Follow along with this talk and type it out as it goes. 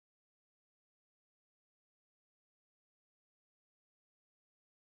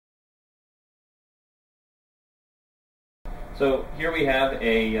So here we have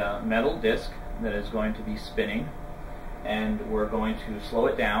a metal disc that is going to be spinning, and we're going to slow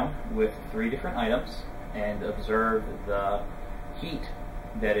it down with 3 different items and observe the heat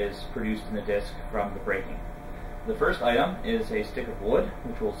that is produced in the disc from the braking. The first item is a stick of wood,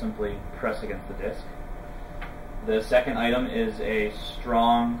 which we'll simply press against the disc. The second item is a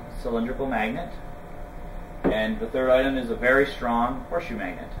strong cylindrical magnet, and the third item is a very strong horseshoe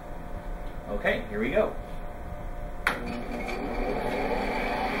magnet. Okay, here we go.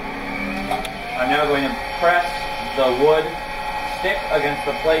 I'm now going to press the wood stick against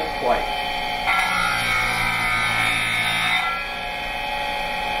the plate twice.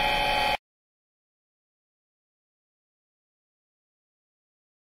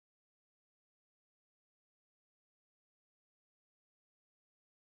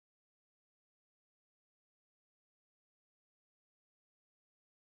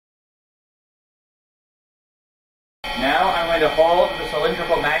 Now I'm going to hold the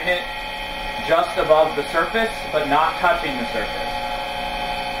cylindrical magnet just above the surface, but not touching the surface.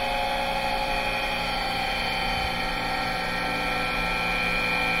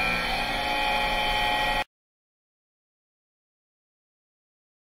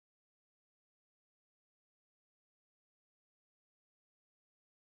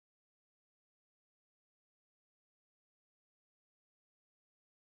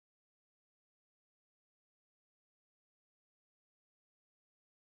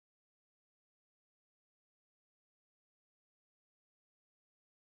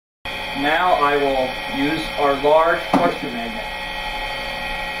 Now I will use our large horseshoe magnet.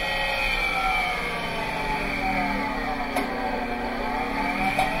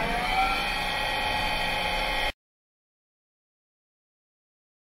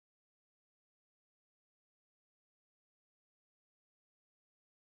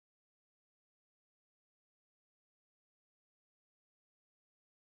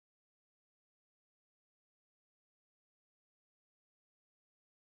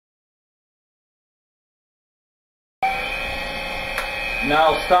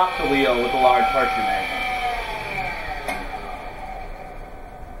 Now I'll stop the wheel with a large horseshoe magnet.